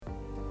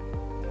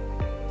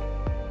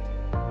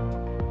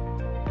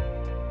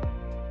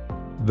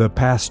The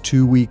past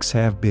 2 weeks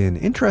have been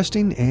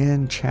interesting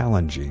and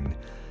challenging.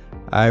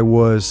 I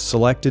was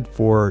selected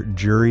for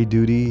jury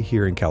duty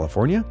here in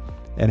California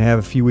and have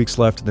a few weeks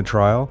left in the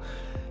trial.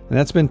 And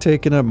that's been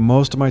taking up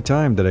most of my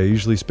time that I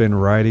usually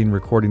spend writing,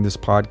 recording this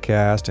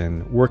podcast,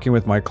 and working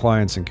with my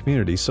clients and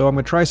community. So I'm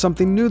going to try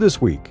something new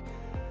this week.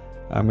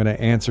 I'm going to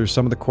answer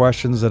some of the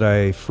questions that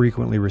I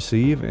frequently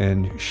receive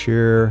and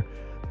share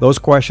those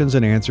questions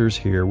and answers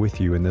here with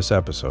you in this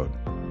episode.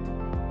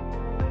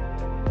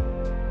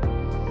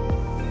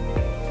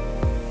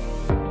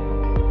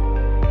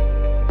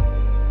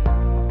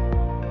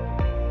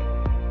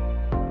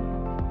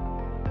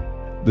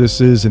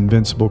 This is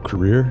Invincible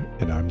Career,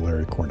 and I'm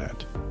Larry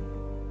Cornett.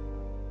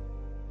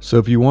 So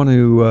if you want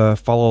to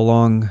follow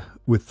along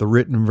with the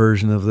written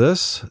version of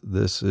this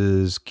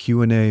is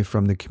Q&A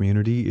from the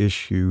community,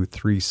 issue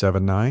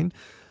 379.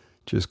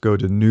 Just go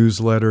to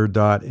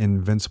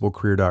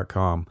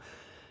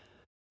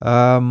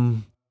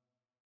newsletter.invinciblecareer.com.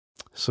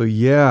 So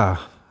yeah,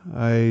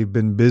 I've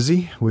been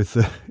busy with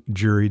the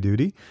jury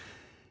duty,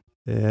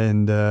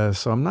 and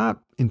so I'm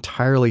not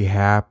entirely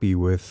happy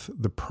with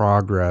the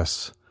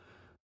progress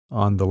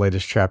on the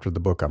latest chapter of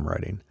the book I'm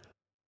writing.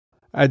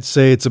 I'd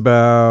say it's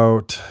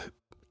about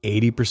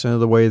 80% of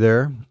the way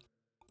there,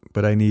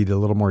 but I need a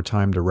little more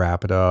time to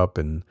wrap it up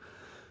and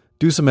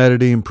do some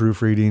editing and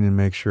proofreading and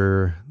make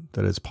sure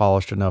that it's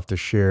polished enough to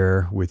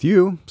share with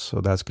you.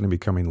 So that's going to be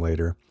coming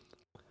later.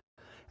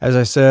 As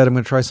I said, I'm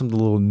going to try something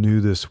a little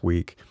new this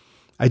week.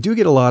 I do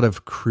get a lot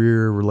of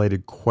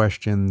career-related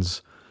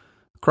questions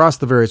across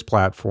the various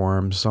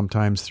platforms,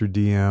 sometimes through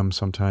DM,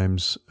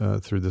 sometimes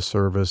through the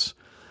service,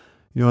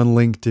 on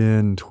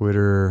LinkedIn,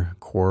 Twitter,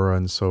 Quora,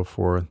 and so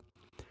forth.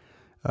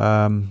 So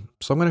I'm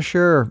going to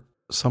share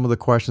some of the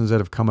questions that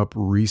have come up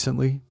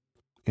recently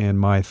and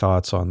my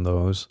thoughts on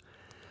those.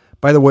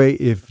 By the way,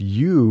 if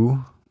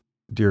you,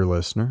 dear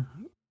listener,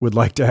 would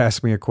like to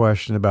ask me a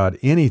question about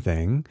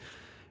anything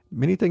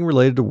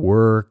related to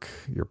work,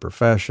 your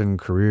profession,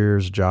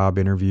 careers, job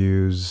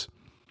interviews,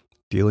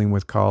 dealing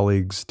with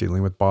colleagues,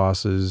 dealing with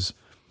bosses,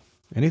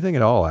 anything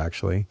at all,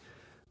 actually,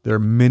 there are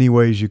many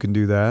ways you can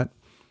do that.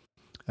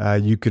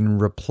 You can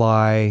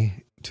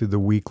reply to the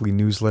weekly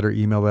newsletter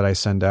email that I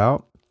send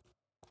out.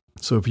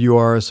 So if you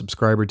are a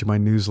subscriber to my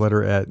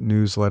newsletter at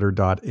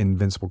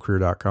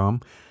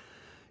newsletter.invinciblecareer.com,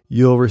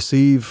 you'll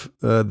receive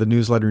the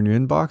newsletter in your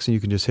inbox, and you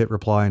can just hit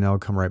reply and it'll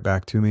come right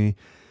back to me.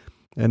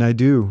 And I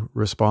do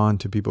respond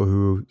to people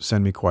who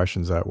send me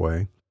questions that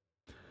way.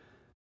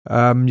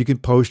 You can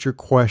post your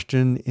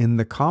question in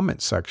the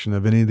comment section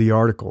of any of the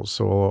articles.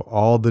 So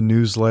all the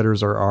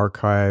newsletters are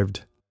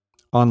archived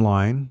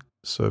online.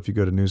 So if you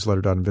go to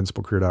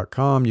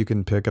newsletter.invinciblecareer.com, you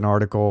can pick an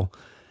article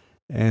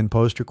and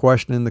post your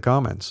question in the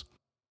comments.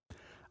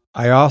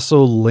 I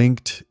also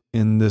linked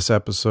in this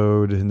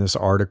episode, in this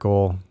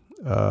article,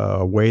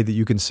 a way that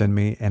you can send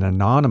me an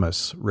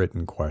anonymous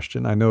written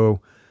question. I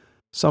know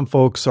some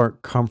folks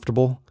aren't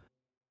comfortable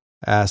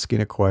asking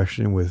a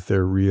question with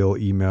their real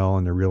email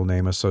and their real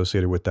name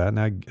associated with that, and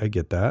I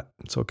get that.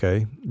 It's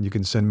okay. You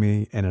can send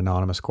me an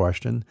anonymous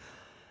question.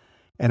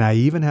 And I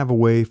even have a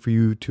way for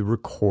you to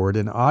record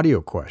an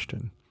audio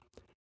question.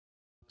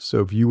 So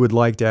if you would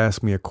like to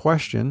ask me a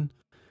question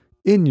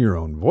in your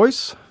own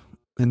voice,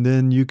 and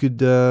then you could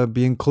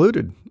be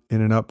included in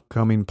an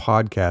upcoming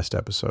podcast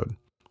episode.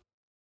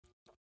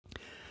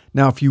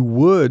 Now, if you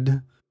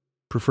would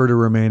prefer to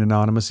remain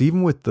anonymous,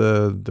 even with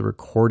the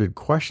recorded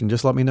question,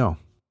 just let me know.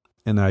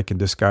 And I can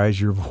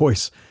disguise your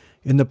voice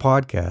in the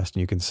podcast,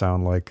 and you can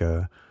sound like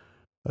a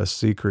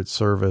Secret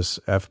Service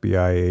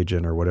FBI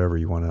agent or whatever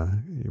you want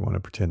to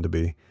pretend to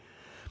be.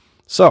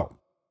 So,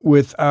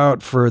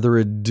 without further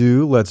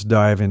ado, let's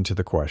dive into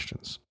the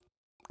questions.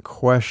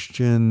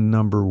 Question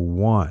number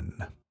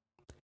 1.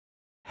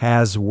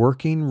 Has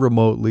working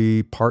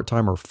remotely,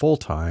 part-time or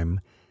full-time,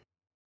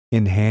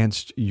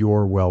 enhanced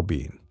your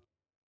well-being?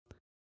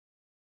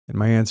 And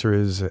my answer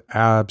is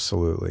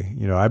absolutely.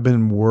 I've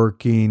been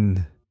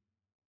working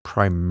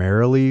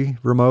primarily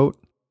remote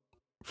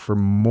for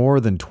more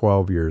than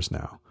 12 years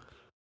now.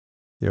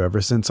 Ever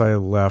since I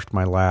left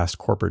my last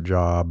corporate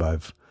job,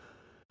 I've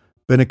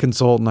been a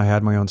consultant. I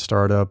had my own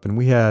startup, and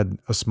we had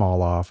a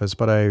small office,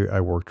 but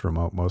I worked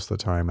remote most of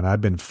the time. And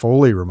I've been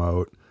fully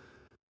remote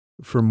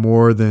for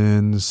more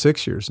than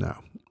 6 years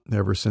now,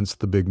 ever since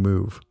the big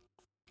move.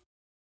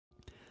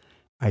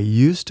 I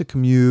used to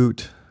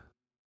commute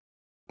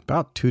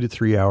about 2 to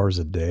 3 hours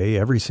a day,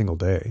 every single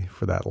day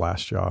for that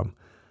last job.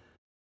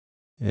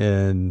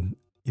 And,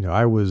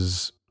 I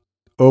was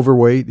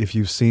overweight. If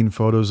you've seen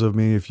photos of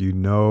me, if you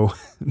know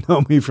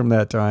me from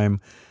that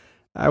time,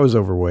 I was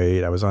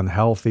overweight. I was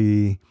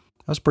unhealthy.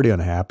 I was pretty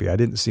unhappy. I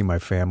didn't see my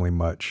family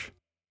much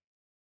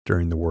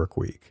during the work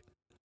week.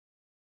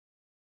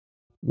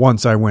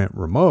 Once I went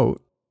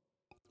remote,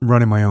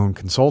 running my own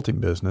consulting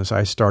business,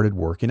 I started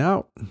working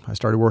out. I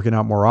started working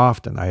out more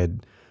often. I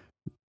had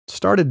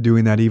started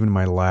doing that even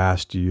my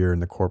last year in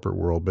the corporate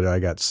world, but I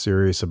got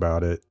serious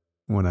about it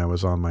when I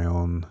was on my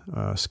own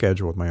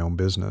schedule with my own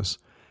business.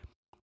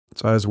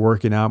 So I was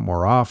working out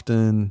more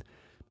often,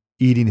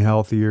 eating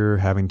healthier,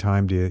 having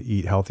time to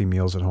eat healthy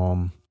meals at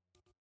home.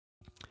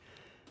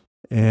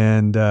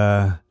 And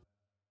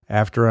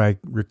after I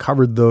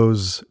recovered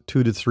those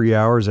 2 to 3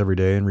 hours every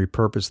day and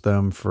repurposed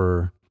them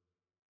for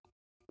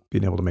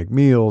being able to make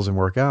meals and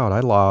work out, I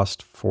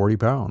lost 40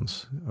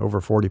 pounds,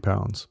 over 40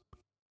 pounds.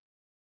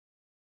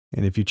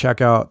 And if you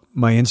check out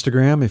my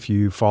Instagram, if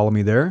you follow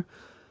me there,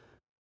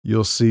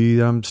 you'll see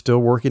I'm still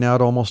working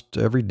out almost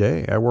every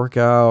day. I work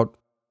out,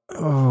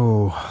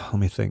 let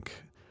me think.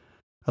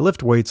 I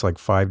lift weights like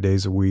 5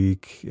 days a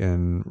week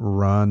and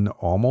run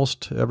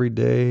almost every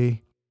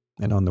day.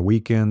 And on the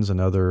weekends,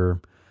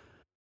 another,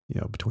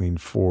 between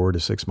 4 to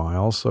 6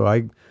 miles. So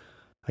I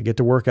get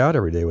to work out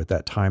every day with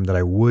that time that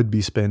I would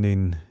be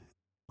spending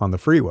on the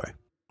freeway.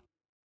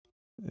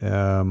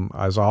 I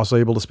was also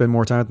able to spend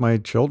more time with my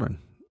children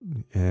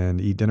and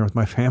eat dinner with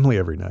my family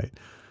every night.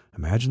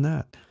 Imagine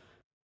that.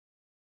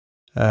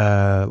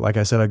 Like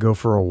I said, I go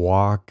for a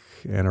walk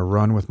and a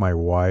run with my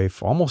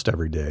wife almost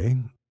every day.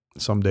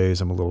 Some days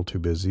I'm a little too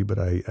busy, but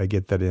I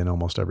get that in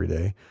almost every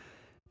day.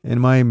 And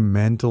my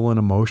mental and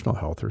emotional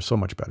health are so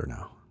much better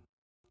now.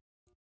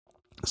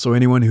 So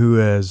anyone who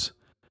has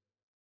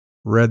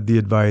read the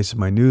advice in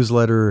my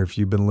newsletter, if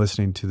you've been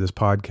listening to this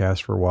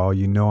podcast for a while,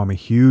 you know I'm a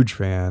huge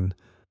fan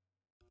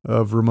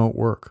of remote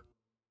work.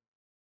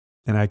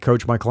 And I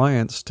coach my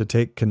clients to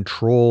take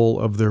control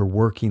of their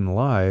working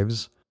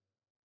lives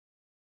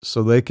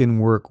so they can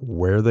work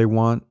where they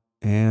want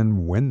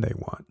and when they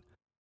want.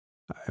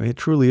 I mean, it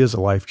truly is a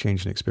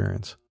life-changing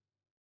experience.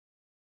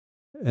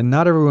 And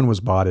not everyone was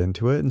bought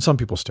into it, and some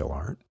people still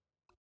aren't.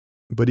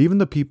 But even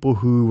the people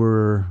who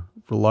were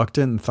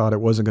reluctant and thought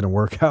it wasn't going to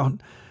work out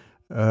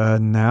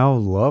now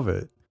love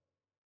it.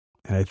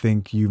 And I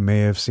think you may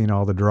have seen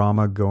all the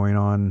drama going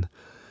on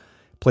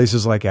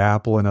places like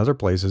Apple and other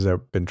places that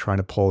have been trying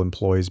to pull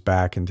employees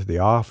back into the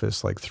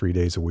office like 3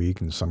 days a week,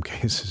 in some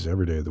cases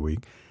every day of the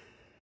week.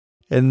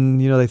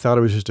 And, they thought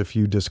it was just a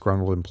few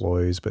disgruntled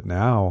employees, but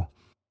now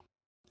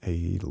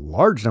a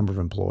large number of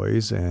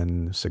employees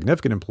and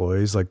significant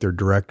employees, like their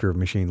director of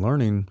machine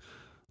learning,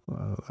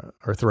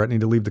 are threatening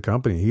to leave the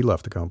company. He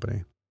left the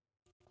company.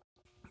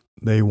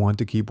 They want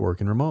to keep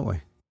working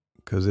remotely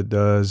because it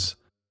does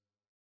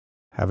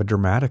have a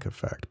dramatic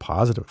effect,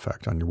 positive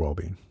effect on your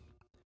well-being.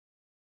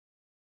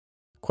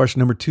 Question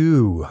number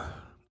 2,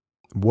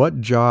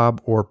 what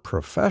job or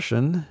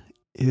profession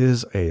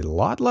is a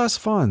lot less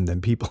fun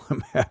than people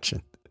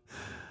imagine?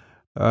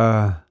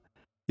 I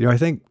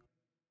think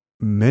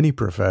many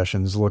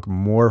professions look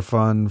more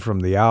fun from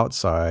the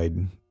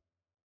outside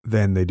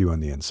than they do on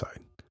the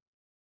inside.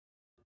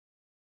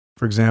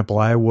 For example,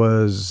 I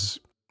was,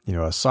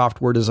 a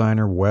software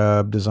designer,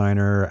 web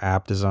designer,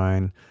 app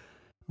design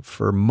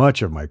for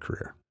much of my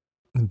career,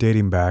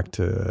 dating back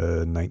to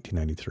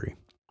 1993.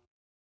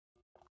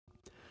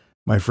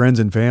 My friends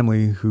and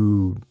family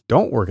who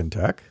don't work in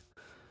tech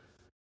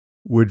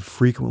would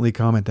frequently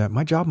comment that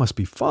my job must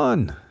be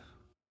fun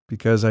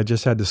because I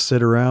just had to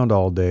sit around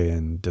all day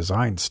and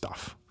design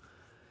stuff.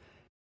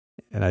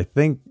 And I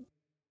think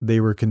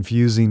they were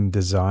confusing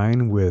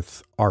design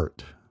with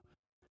art,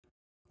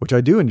 which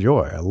I do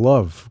enjoy. I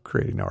love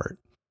creating art,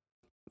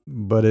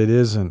 but it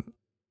isn't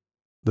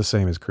the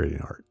same as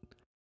creating art.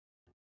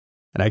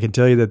 And I can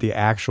tell you that the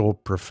actual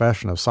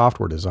profession of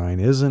software design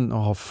isn't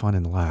all fun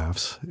and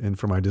laughs. And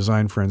for my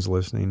design friends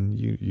listening,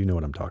 you know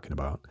what I'm talking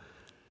about.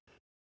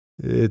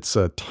 It's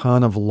a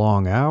ton of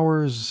long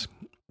hours,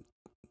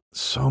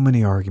 so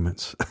many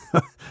arguments.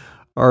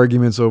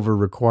 Arguments over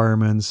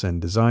requirements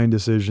and design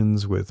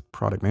decisions with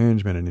product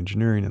management and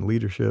engineering and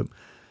leadership.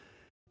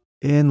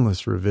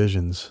 Endless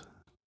revisions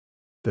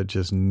that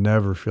just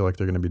never feel like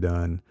they're going to be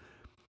done.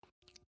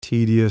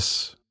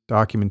 Tedious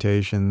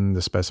documentation,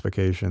 the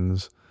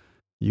specifications,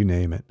 you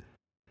name it.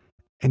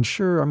 And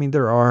sure,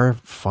 there are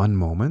fun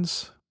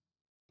moments.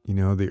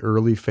 The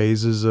early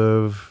phases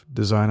of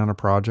design on a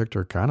project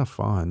are kind of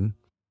fun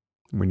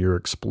when you're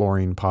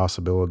exploring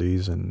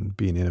possibilities and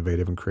being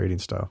innovative and creating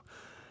stuff.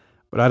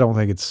 But I don't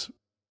think it's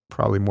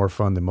probably more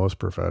fun than most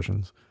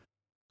professions.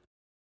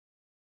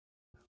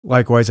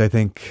 Likewise, I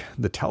think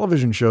the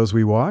television shows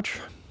we watch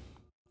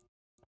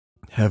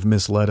have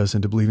misled us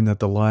into believing that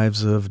the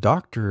lives of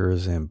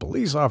doctors and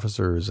police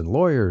officers and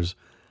lawyers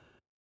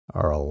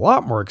are a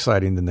lot more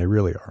exciting than they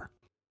really are.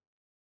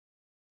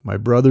 My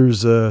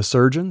brother's a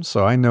surgeon,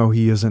 so I know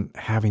he isn't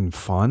having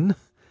fun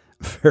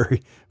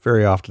very,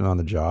 very often on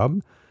the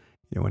job.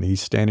 When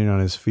he's standing on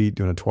his feet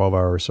doing a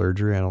 12-hour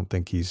surgery, I don't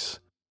think he's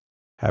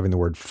having the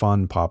word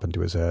fun pop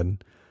into his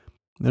head.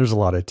 There's a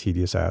lot of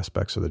tedious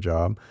aspects of the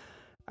job.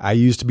 I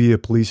used to be a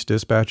police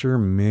dispatcher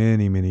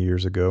many, many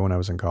years ago when I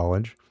was in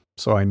college.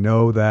 So I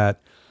know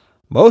that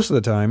most of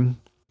the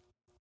time,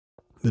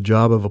 the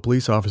job of a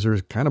police officer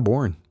is kind of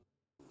boring.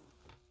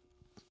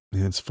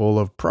 And it's full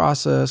of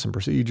process and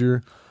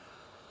procedure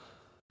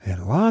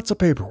and lots of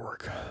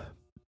paperwork.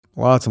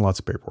 Lots and lots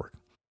of paperwork.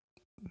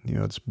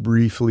 It's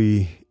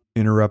briefly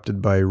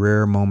interrupted by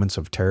rare moments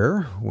of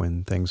terror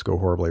when things go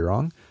horribly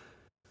wrong,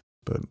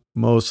 but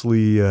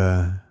mostly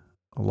a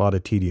lot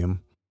of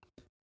tedium.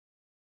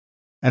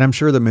 And I'm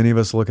sure that many of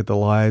us look at the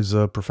lives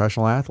of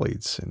professional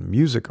athletes and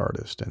music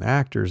artists and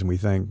actors, and we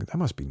think, that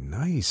must be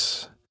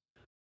nice.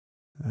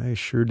 I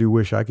sure do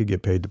wish I could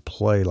get paid to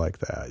play like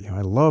that.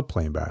 I love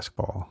playing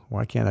basketball.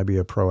 Why can't I be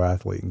a pro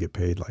athlete and get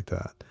paid like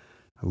that?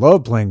 I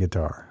love playing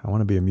guitar. I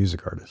want to be a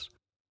music artist.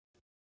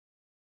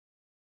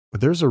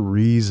 But there's a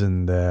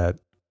reason that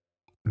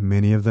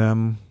many of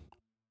them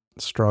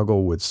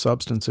struggle with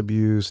substance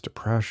abuse,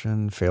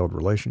 depression, failed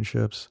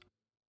relationships.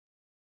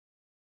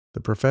 The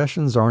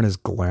professions aren't as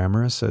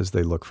glamorous as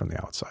they look from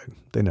the outside.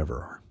 They never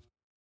are.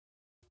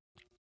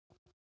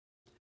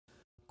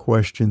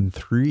 Question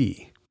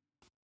 3.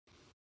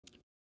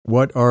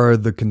 What are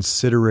the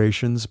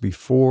considerations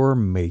before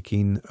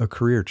making a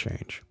career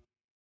change?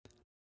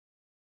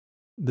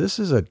 This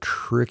is a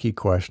tricky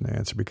question to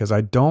answer because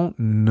I don't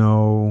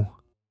know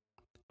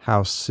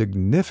how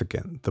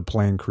significant the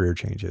planned career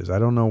change is. I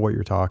don't know what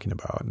you're talking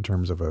about in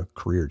terms of a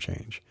career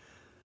change.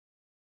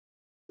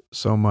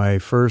 So my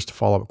first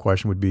follow-up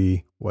question would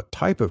be, what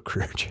type of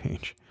career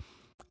change?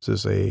 Is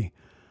this a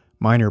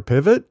minor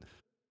pivot,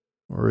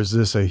 or is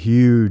this a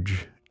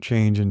huge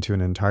change into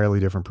an entirely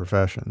different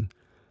profession?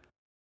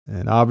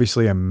 And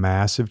obviously a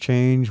massive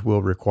change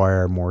will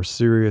require more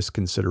serious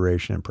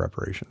consideration and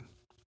preparation.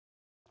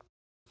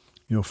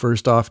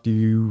 First off, do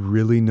you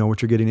really know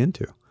what you're getting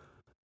into?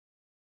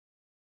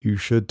 You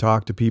should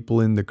talk to people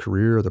in the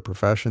career or the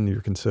profession that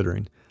you're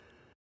considering.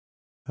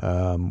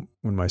 When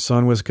my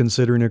son was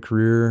considering a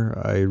career,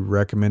 I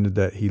recommended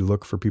that he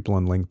look for people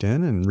on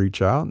LinkedIn and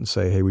reach out and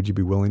say, hey, would you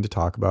be willing to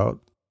talk about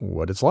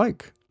what it's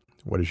like?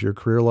 What is your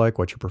career like?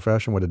 What's your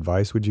profession? What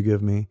advice would you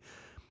give me?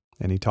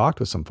 And he talked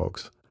with some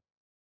folks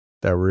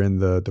that were in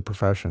the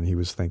profession he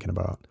was thinking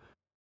about.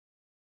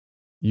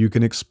 You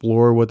can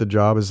explore what the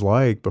job is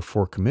like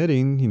before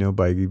committing,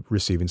 by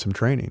receiving some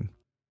training.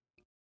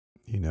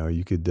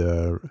 You could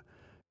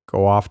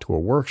go off to a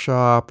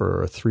workshop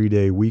or a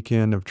 3-day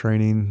weekend of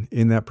training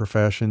in that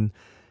profession.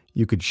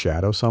 You could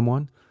shadow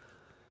someone.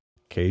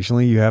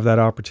 Occasionally you have that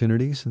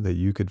opportunity so that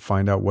you could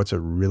find out what's it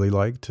really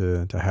like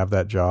to have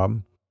that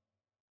job.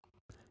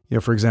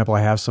 For example,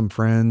 I have some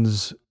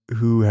friends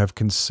who have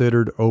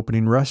considered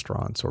opening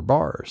restaurants or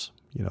bars.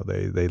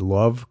 They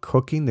love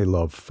cooking, they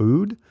love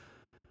food,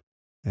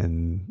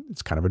 and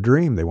it's kind of a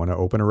dream. They want to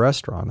open a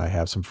restaurant. I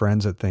have some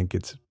friends that think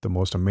it's the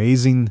most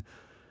amazing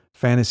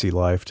fantasy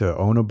life to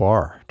own a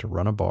bar, to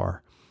run a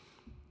bar.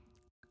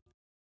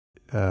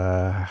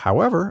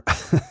 However,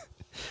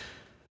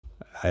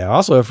 I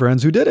also have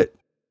friends who did it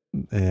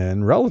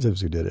and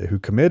relatives who did it, who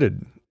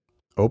committed,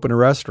 open a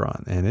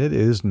restaurant, and it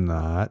is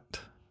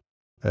not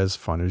as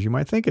fun as you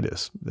might think it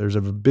is. There's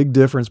a big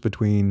difference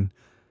between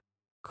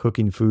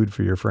cooking food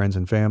for your friends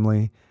and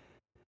family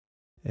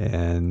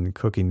and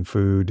cooking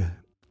food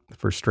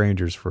for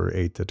strangers for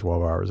 8 to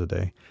 12 hours a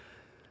day.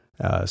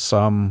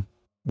 Some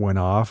went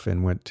off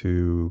and went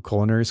to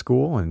culinary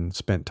school and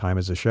spent time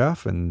as a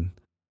chef, and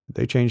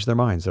they changed their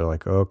minds. They're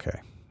like,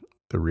 okay,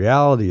 the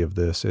reality of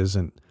this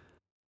isn't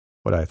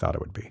what I thought it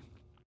would be.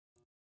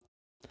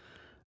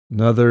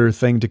 Another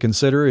thing to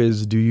consider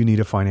is, do you need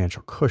a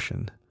financial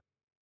cushion?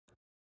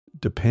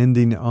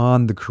 Depending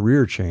on the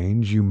career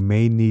change, you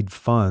may need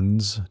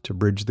funds to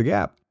bridge the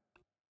gap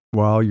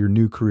while your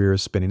new career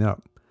is spinning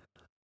up.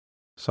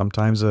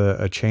 Sometimes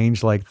a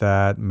change like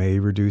that may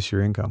reduce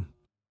your income.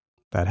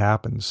 That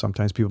happens.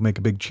 Sometimes people make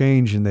a big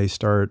change and they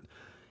start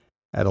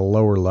at a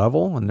lower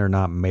level and they're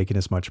not making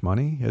as much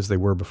money as they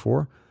were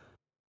before.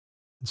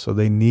 So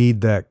they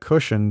need that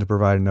cushion to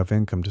provide enough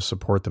income to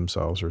support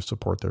themselves or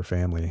support their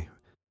family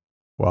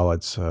while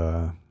it's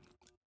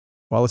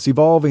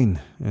evolving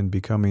and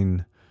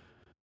becoming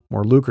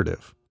more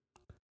lucrative.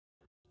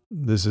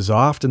 This is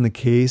often the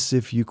case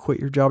if you quit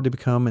your job to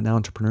become an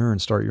entrepreneur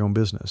and start your own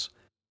business.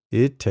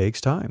 It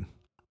takes time.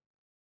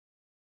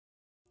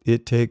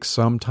 It takes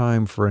some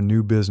time for a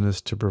new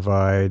business to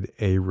provide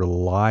a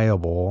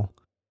reliable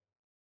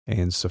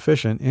and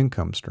sufficient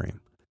income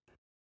stream.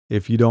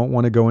 If you don't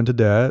want to go into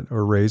debt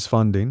or raise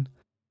funding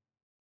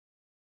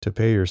to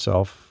pay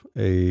yourself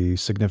a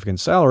significant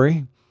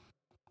salary,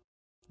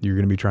 you're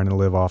going to be trying to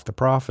live off the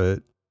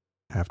profit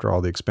after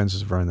all the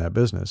expenses of running that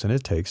business, and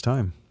it takes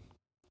time.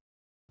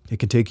 It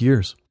can take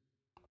years.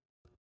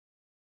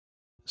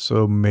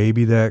 So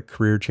maybe that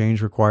career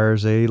change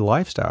requires a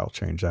lifestyle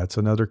change. That's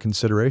another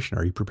consideration.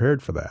 Are you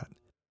prepared for that?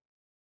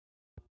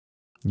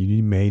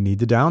 You may need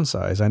to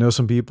downsize. I know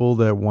some people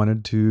that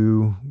wanted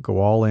to go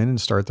all in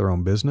and start their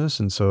own business,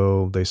 and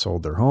so they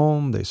sold their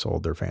home, they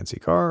sold their fancy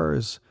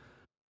cars,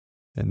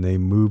 and they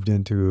moved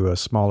into a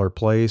smaller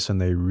place,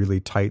 and they really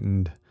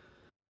tightened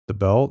the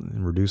belt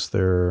and reduced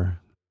their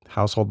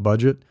household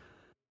budget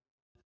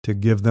to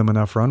give them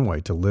enough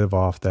runway to live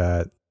off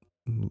that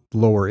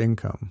lower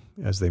income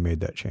as they made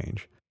that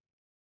change.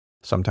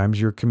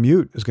 Sometimes your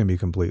commute is going to be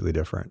completely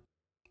different.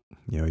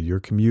 Your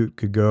commute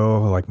could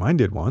go like mine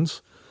did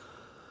once.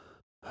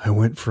 I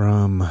went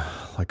from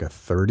like a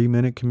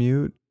 30-minute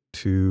commute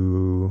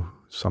to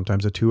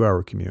sometimes a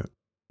 2-hour commute.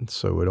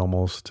 So it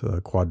almost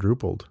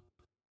quadrupled.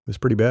 It was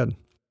pretty bad.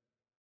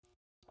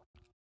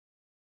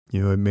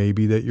 It may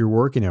be that your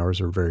working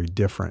hours are very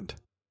different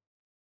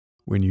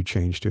when you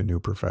change to a new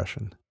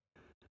profession.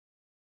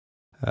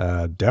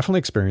 Definitely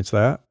experienced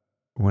that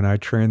when I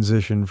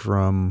transitioned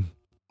from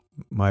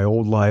my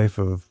old life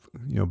of,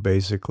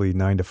 basically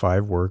 9 to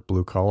 5 work,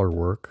 blue collar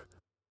work,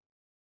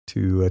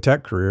 to a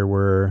tech career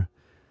where,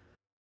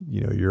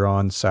 you're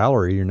on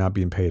salary, you're not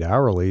being paid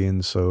hourly.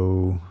 And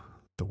so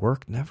the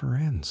work never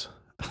ends.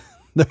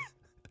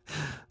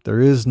 There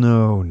is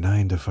no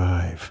 9 to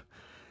 5.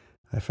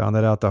 I found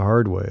that out the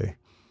hard way.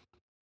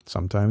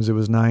 Sometimes it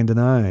was 9 to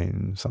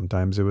 9.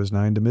 Sometimes it was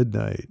 9 to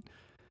midnight.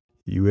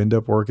 You end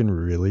up working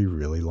really,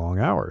 really long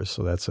hours.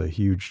 So that's a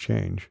huge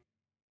change.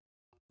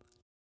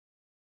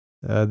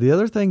 The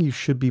other thing you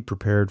should be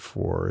prepared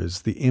for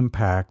is the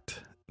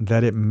impact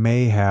that it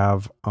may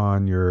have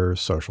on your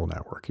social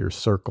network, your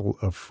circle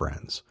of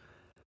friends.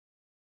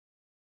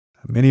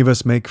 Many of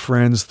us make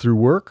friends through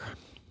work.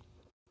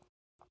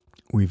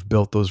 We've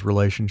built those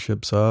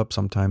relationships up.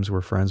 Sometimes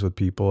we're friends with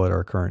people at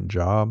our current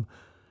job.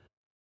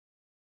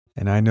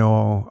 And I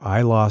know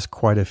I lost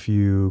quite a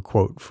few,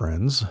 quote,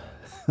 friends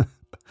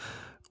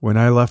when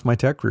I left my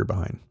tech career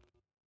behind.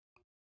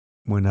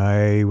 When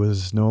I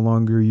was no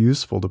longer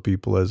useful to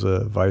people as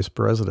a vice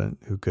president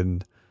who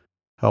could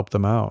help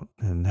them out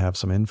and have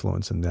some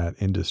influence in that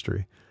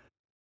industry.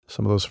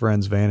 Some of those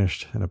friends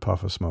vanished in a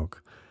puff of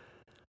smoke.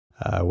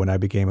 When I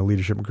became a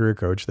leadership and career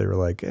coach, they were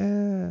like,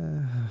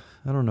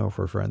 I don't know if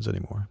we're friends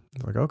anymore.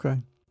 They're like,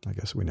 okay, I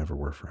guess we never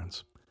were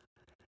friends.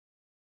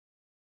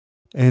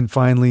 And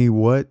finally,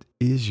 what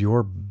is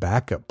your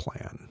backup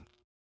plan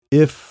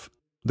if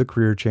the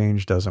career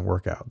change doesn't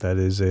work out? That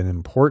is an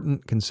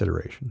important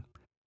consideration.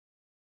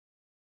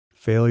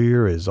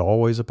 Failure is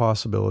always a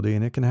possibility,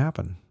 and it can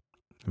happen.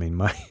 I mean,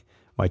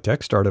 my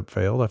tech startup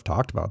failed. I've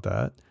talked about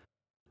that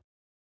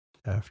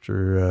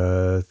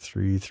after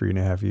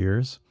 3.5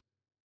 years.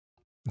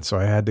 And so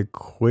I had to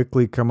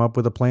quickly come up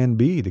with a plan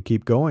B to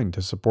keep going,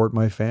 to support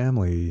my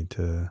family,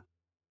 to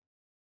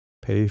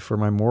pay for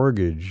my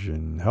mortgage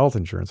and health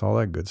insurance, all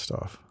that good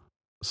stuff.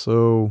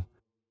 So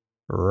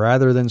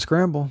rather than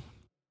scramble,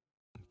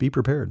 be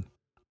prepared.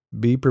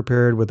 Be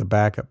prepared with a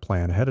backup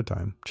plan ahead of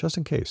time, just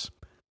in case.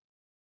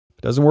 If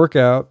it doesn't work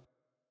out,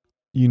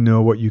 you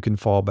know what you can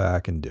fall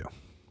back and do.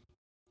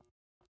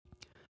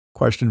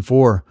 Question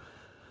 4.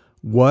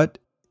 What,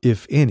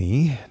 if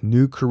any,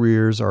 new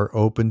careers are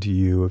open to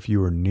you if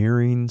you are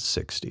nearing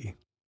 60?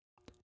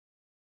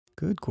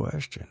 Good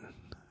question.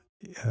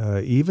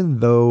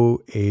 Even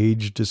though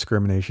age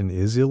discrimination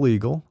is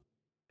illegal,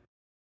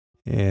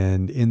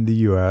 and in the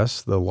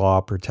U.S., the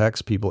law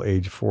protects people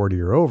age 40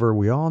 or over,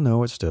 we all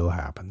know it still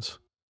happens.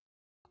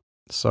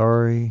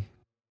 Sorry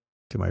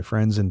to my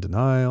friends in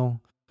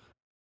denial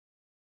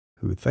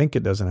who think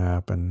it doesn't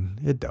happen.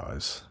 It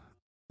does.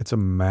 It's a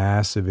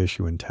massive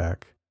issue in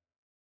tech.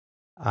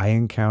 I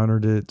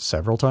encountered it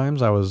several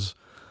times. I was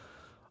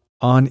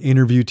on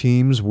interview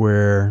teams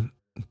where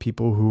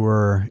people who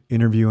are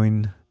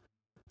interviewing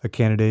a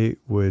candidate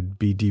would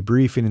be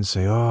debriefing and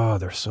say, oh,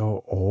 they're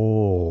so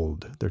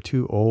old. They're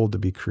too old to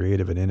be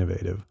creative and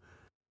innovative.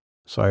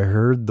 So I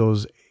heard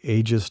those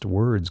ageist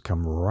words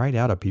come right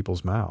out of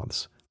people's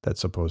mouths. That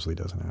supposedly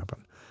doesn't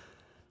happen.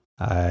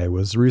 I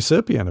was the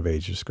recipient of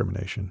age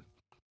discrimination.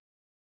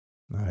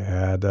 I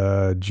had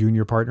a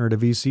junior partner at a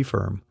VC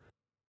firm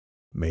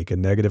make a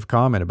negative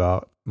comment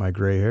about my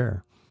gray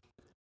hair.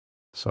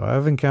 So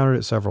I've encountered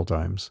it several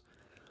times.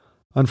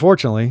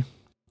 Unfortunately,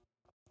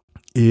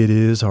 it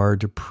is hard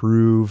to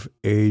prove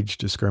age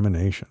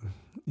discrimination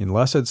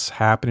unless it's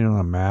happening on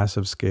a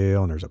massive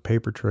scale and there's a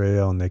paper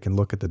trail and they can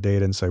look at the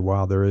data and say,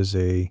 wow, there is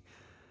a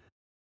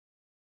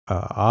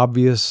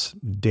obvious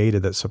data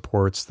that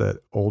supports that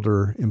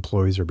older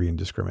employees are being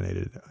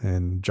discriminated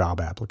and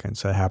job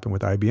applicants. That happened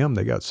with IBM.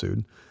 They got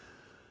sued.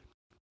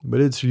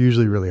 But it's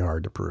usually really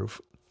hard to prove.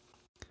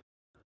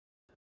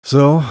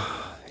 So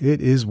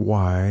it is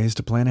wise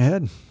to plan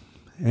ahead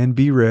and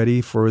be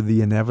ready for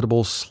the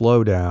inevitable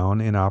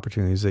slowdown in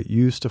opportunities that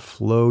used to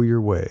flow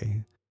your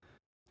way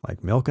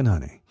like milk and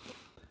honey.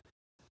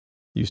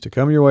 Used to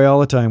come your way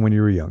all the time when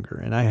you were younger.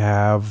 And I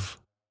have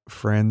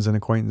friends and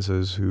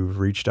acquaintances who've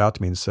reached out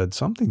to me and said,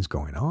 something's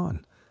going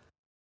on.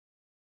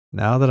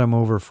 Now that I'm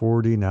over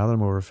 40, now that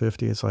I'm over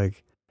 50, it's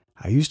like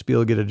I used to be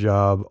able to get a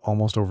job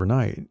almost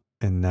overnight.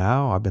 And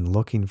now I've been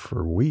looking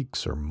for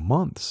weeks or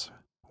months.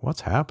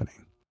 What's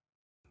happening?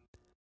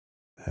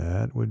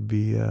 That would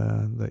be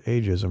the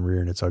ageism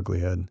rearing its ugly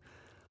head.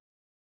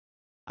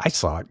 I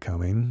saw it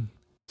coming,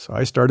 so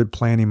I started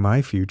planning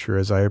my future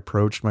as I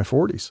approached my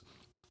 40s.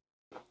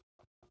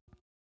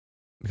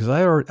 Because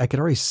I could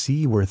already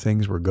see where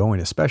things were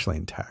going, especially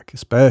in tech,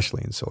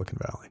 especially in Silicon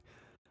Valley.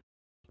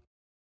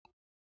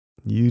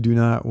 You do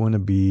not want to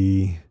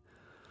be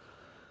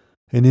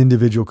an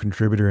individual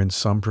contributor in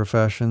some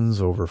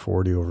professions over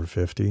 40, over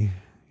 50.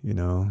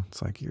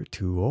 It's like you're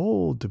too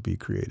old to be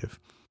creative.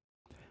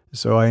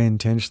 So I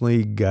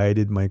intentionally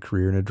guided my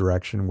career in a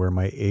direction where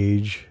my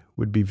age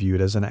would be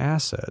viewed as an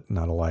asset,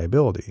 not a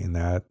liability. In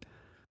that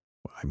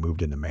I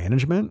moved into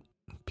management.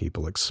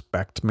 People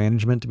expect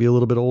management to be a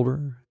little bit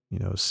older.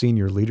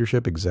 Senior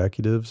leadership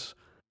executives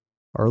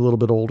are a little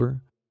bit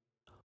older.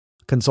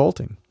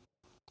 Consulting.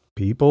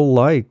 People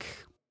like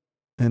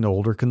an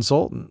older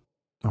consultant,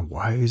 a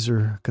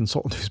wiser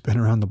consultant who's been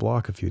around the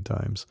block a few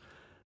times.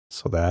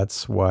 So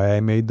that's why I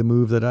made the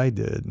move that I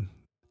did.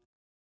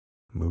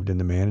 Moved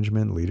into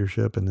management,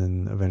 leadership, and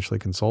then eventually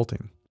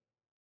consulting.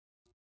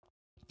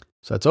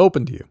 So that's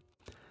open to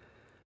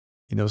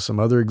you. Some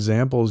other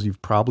examples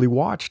you've probably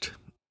watched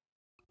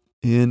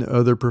in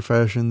other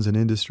professions and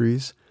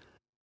industries.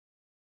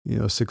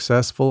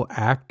 Successful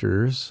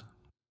actors,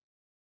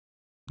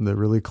 the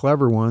really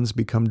clever ones,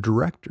 become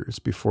directors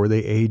before they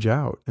age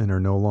out and are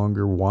no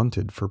longer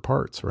wanted for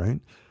parts, right?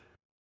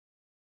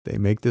 They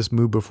make this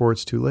move before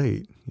it's too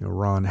late.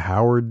 Ron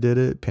Howard did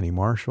it, Penny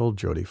Marshall,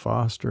 Jodie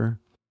Foster.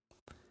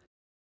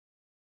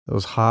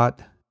 Those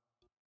hot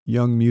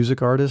young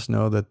music artists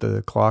know that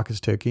the clock is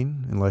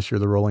ticking, unless you're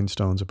the Rolling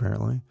Stones,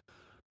 apparently.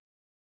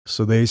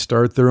 So they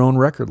start their own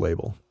record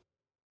label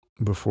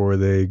before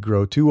they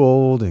grow too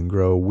old and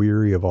grow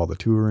weary of all the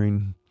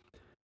touring.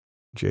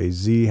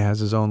 Jay-Z has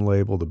his own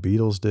label. The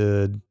Beatles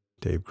did.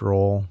 Dave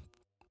Grohl.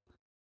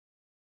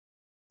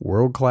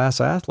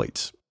 World-class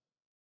athletes.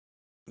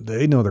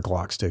 They know the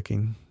clock's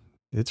ticking.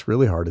 It's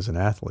really hard as an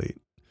athlete.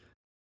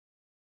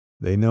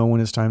 They know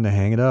when it's time to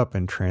hang it up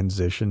and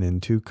transition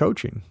into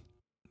coaching.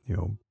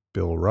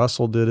 Bill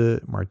Russell did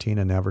it.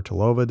 Martina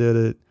Navratilova did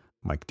it.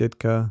 Mike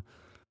Ditka.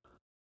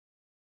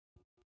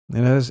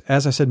 And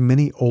as I said,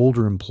 many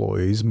older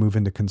employees move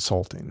into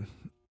consulting.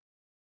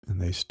 And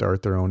they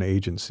start their own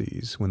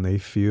agencies when they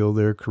feel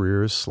their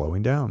career is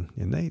slowing down.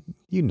 And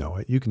you know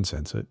it. You can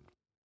sense it.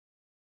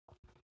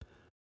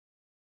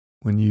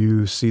 When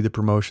you see the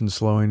promotion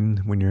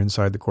slowing, when you're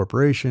inside the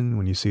corporation,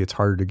 when you see it's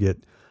harder to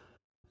get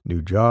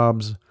new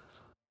jobs,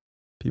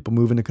 people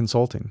move into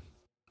consulting.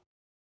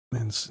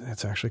 And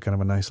it's actually kind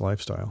of a nice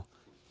lifestyle.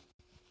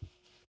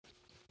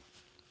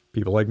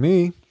 People like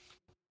me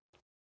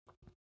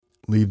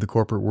leave the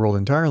corporate world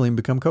entirely and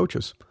become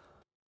coaches.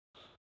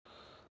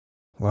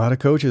 A lot of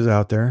coaches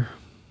out there,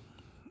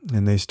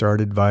 and they start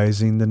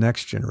advising the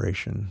next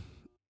generation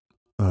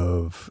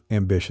of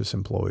ambitious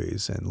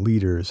employees and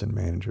leaders and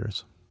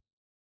managers.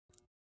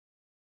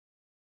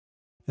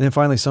 And then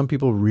finally, some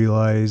people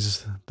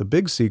realize the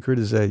big secret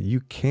is that you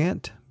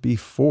can't be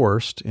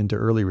forced into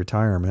early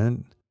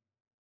retirement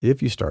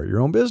if you start your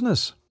own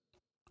business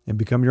and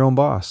become your own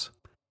boss.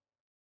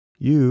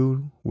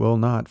 You will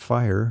not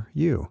fire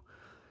you.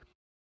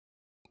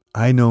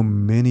 I know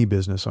many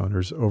business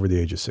owners over the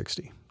age of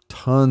 60.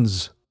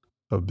 Tons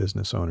of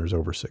business owners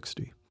over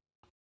 60.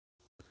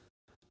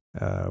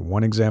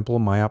 One example,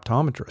 my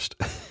optometrist.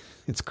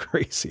 It's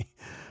crazy.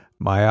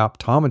 My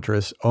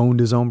optometrist owned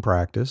his own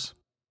practice,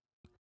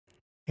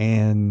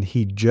 and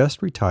he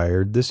just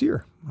retired this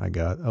year. I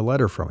got a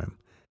letter from him.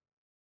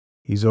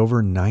 He's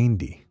over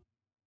 90.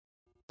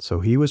 So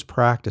he was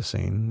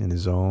practicing in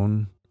his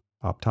own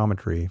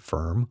optometry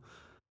firm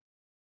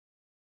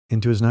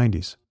into his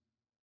 90s.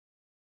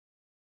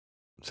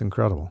 It's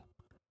incredible.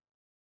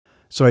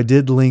 So I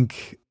did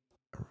link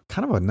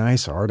kind of a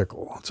nice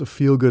article. It's a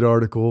feel-good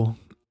article.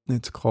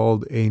 It's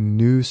called A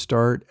New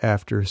Start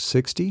After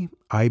 60.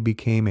 I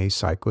Became a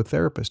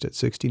Psychotherapist at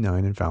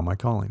 69 and Found My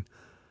Calling.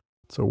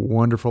 It's a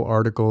wonderful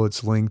article.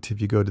 It's linked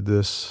if you go to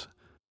this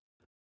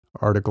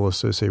article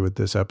associated with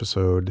this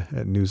episode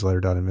at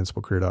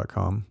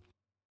newsletter.invinciblecareer.com.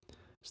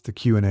 It's the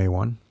Q&A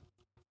one.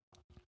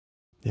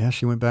 Yeah,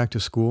 she went back to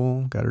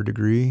school, got her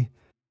degree,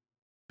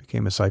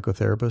 became a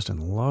psychotherapist,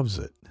 and loves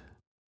it.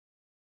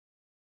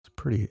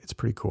 It's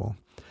pretty cool.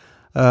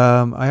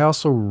 I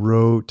also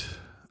wrote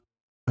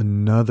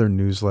another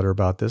newsletter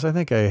about this. I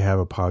think I have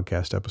a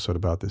podcast episode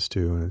about this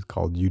too, and it's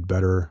called You'd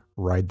Better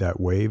Ride That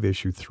Wave,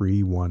 issue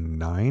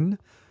 319.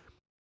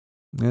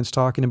 And it's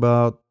talking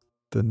about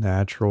the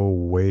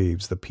natural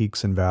waves, the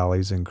peaks and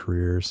valleys in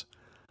careers,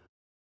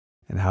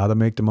 and how to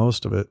make the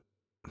most of it.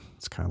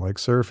 It's kind of like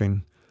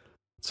surfing.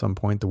 At some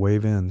point, the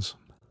wave ends.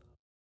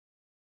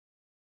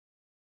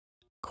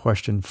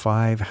 Question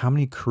 5, how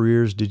many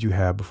careers did you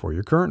have before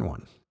your current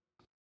one?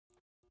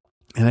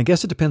 And I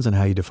guess it depends on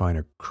how you define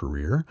a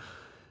career.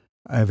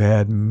 I've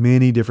had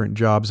many different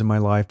jobs in my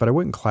life, but I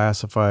wouldn't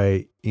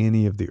classify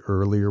any of the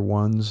earlier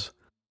ones,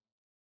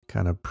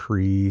 kind of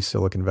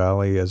pre-Silicon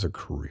Valley, as a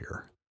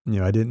career.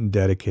 I didn't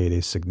dedicate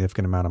a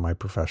significant amount of my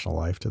professional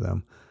life to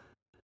them.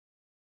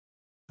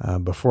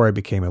 Before I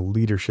became a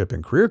leadership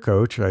and career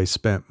coach, I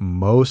spent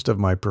most of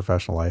my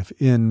professional life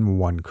in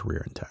one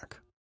career in tech.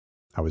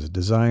 I was a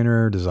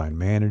designer, design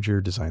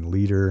manager, design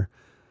leader,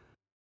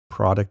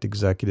 product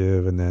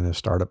executive, and then a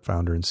startup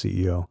founder and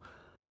CEO.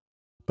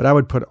 But I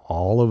would put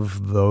all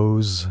of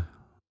those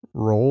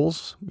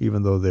roles,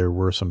 even though there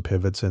were some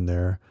pivots in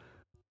there,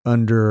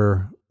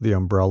 under the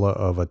umbrella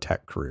of a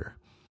tech career.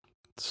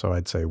 So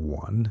I'd say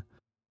one.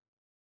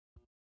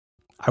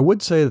 I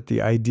would say that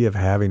the idea of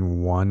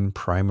having one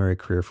primary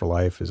career for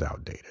life is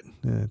outdated.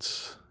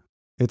 It's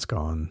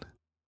gone.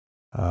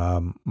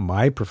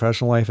 My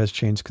professional life has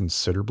changed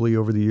considerably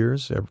over the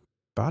years,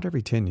 about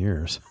every 10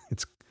 years.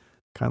 It's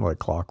kind of like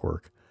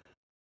clockwork.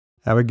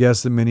 I would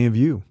guess that many of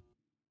you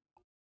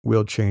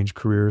will change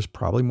careers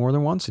probably more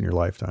than once in your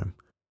lifetime.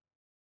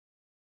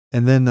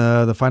 And then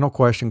the final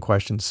question,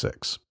 question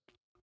 6.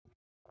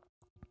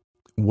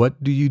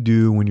 What do you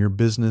do when your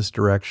business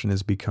direction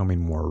is becoming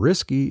more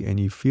risky and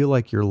you feel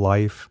like your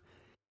life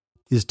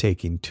is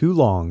taking too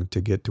long to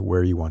get to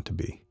where you want to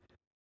be?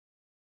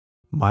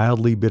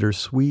 Mildly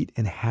bittersweet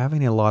and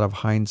having a lot of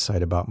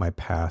hindsight about my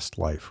past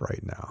life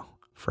right now.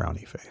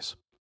 Frowny face.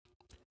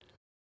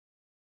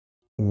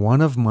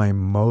 One of my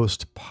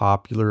most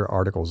popular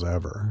articles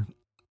ever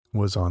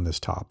was on this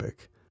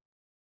topic.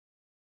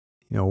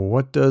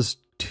 What does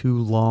too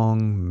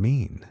long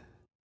mean?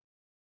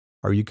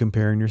 Are you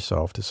comparing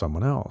yourself to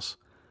someone else?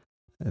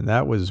 And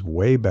that was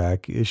way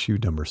back, issue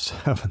number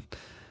 7.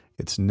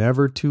 It's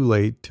never too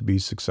late to be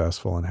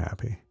successful and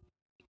happy.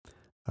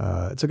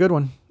 It's a good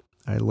one.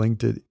 I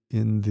linked it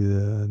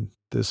in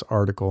this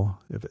article,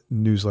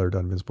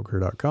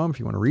 newsletter.invinciblecareer.com, if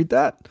you want to read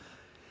that.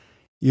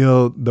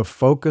 The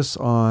focus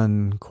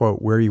on,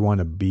 quote, where you want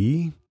to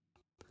be,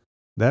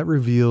 that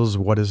reveals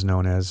what is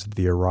known as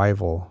the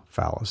arrival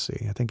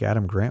fallacy. I think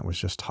Adam Grant was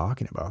just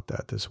talking about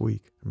that this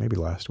week, or maybe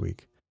last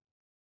week.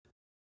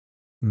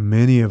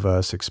 Many of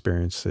us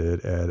experience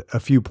it at a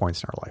few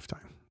points in our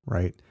lifetime,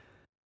 right?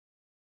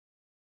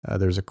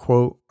 There's a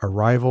quote,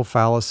 arrival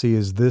fallacy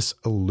is this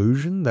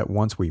illusion that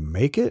once we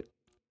make it,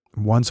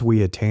 once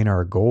we attain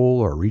our goal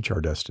or reach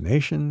our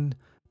destination,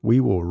 we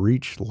will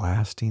reach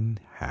lasting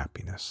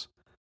happiness.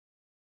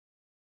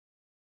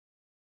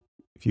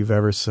 If you've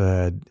ever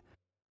said,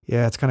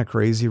 yeah, it's kind of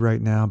crazy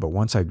right now, but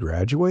once I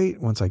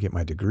graduate, once I get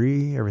my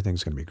degree,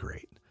 everything's going to be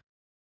great.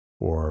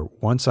 Or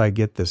once I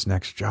get this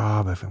next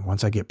job,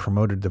 once I get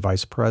promoted to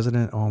vice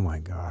president, oh my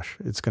gosh,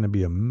 it's going to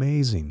be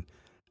amazing.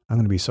 I'm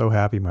going to be so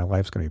happy. My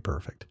life's going to be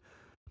perfect.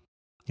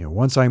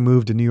 Once I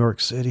move to New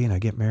York City and I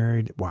get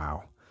married,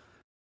 wow,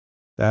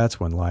 that's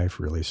when life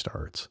really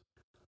starts.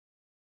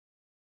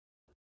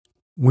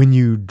 When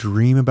you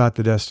dream about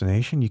the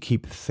destination, you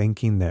keep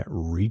thinking that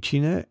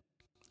reaching it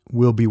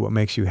will be what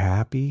makes you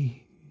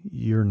happy.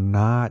 You're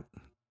not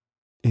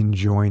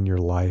enjoying your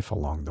life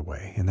along the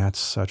way. And that's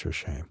such a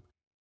shame.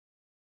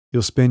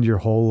 You'll spend your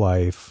whole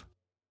life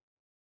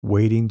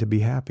waiting to be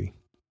happy.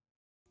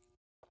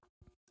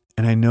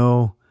 And I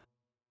know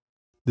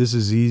this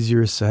is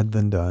easier said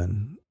than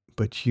done,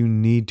 but you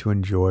need to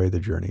enjoy the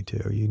journey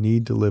too. You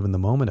need to live in the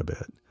moment a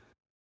bit.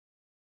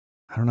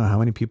 I don't know how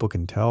many people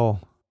can tell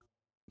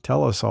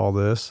us all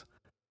this.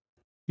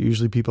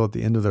 Usually people at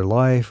the end of their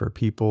life or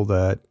people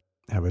that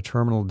have a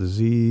terminal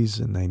disease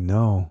and they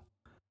know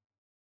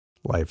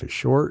life is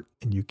short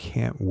and you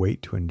can't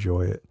wait to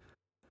enjoy it.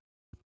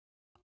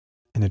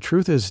 And the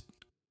truth is,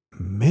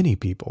 many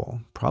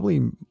people,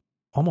 probably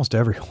almost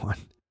everyone,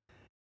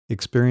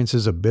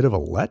 experiences a bit of a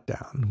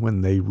letdown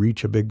when they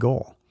reach a big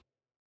goal.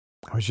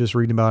 I was just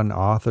reading about an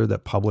author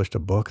that published a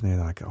book and they're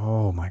like,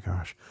 oh my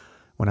gosh,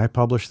 when I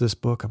publish this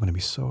book, I'm going to be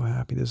so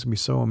happy. This is going to be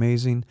so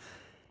amazing.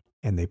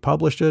 And they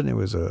published it and it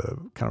was a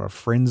kind of a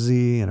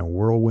frenzy and a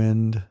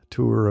whirlwind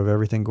tour of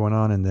everything going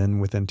on. And then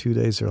within 2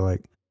 days, they're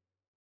like,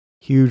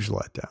 huge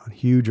letdown,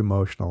 huge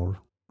emotional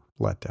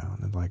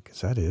letdown. And like,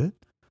 is that it?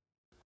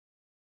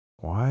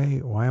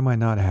 Why am I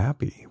not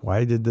happy?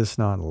 Why did this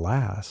not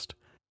last?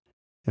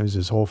 It was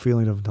this whole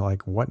feeling of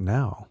like, what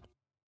now?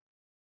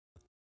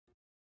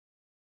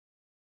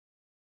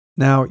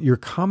 Now, your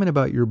comment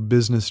about your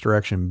business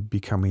direction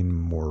becoming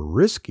more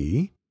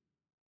risky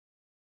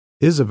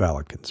is a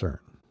valid concern.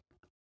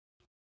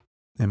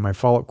 And my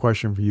follow-up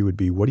question for you would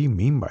be, what do you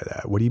mean by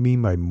that? What do you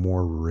mean by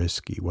more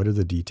risky? What are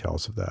the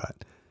details of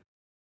that?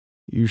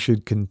 You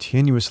should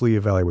continuously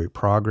evaluate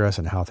progress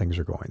and how things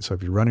are going. So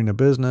if you're running a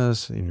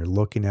business and you're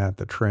looking at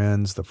the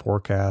trends, the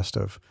forecast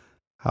of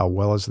how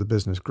well is the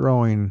business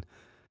growing,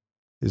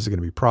 is it going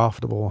to be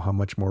profitable? How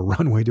much more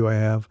runway do I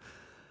have?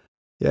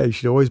 Yeah, you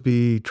should always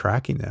be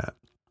tracking that.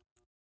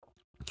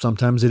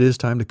 Sometimes it is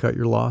time to cut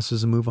your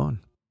losses and move on.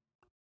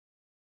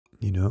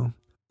 You don't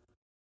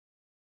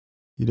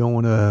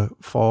want to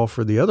fall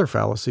for the other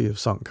fallacy of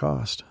sunk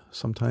cost.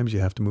 Sometimes you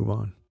have to move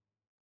on.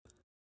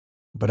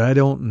 But I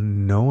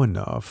don't know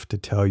enough to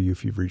tell you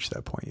if you've reached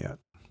that point yet.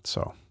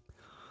 So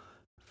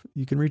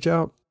you can reach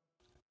out,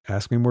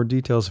 ask me more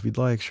details if you'd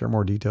like, share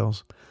more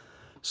details.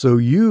 So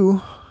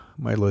you,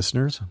 my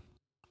listeners,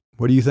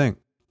 what do you think?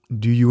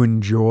 Do you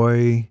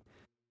enjoy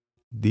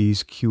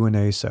these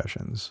Q&A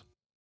sessions?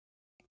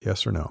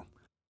 Yes or no?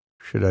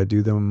 Should I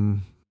do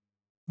them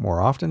more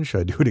often?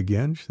 Should I do it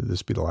again? Should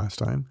this be the last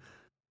time?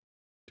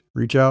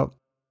 Reach out,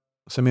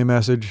 send me a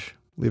message,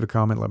 leave a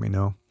comment, let me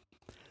know.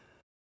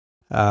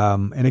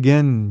 And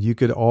again, you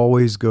could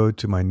always go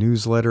to my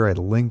newsletter. I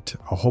linked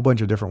a whole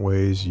bunch of different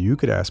ways you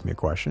could ask me a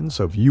question.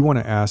 So if you want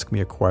to ask me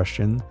a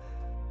question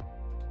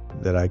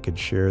that I could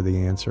share the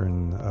answer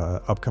in an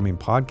upcoming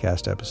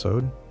podcast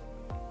episode,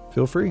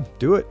 feel free,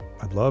 do it.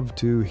 I'd love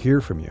to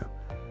hear from you.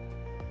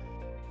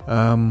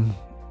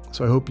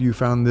 So I hope you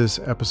found this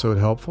episode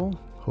helpful.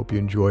 Hope you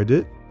enjoyed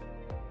it.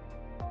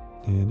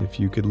 And if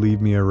you could leave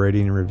me a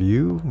rating and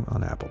review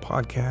on Apple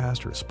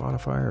Podcast or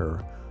Spotify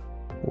or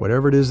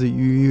whatever it is that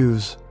you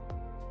use,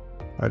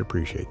 I'd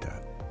appreciate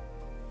that.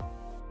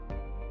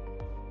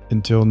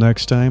 Until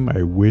next time,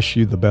 I wish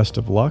you the best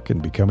of luck in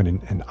becoming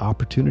an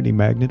opportunity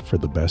magnet for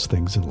the best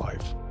things in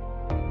life.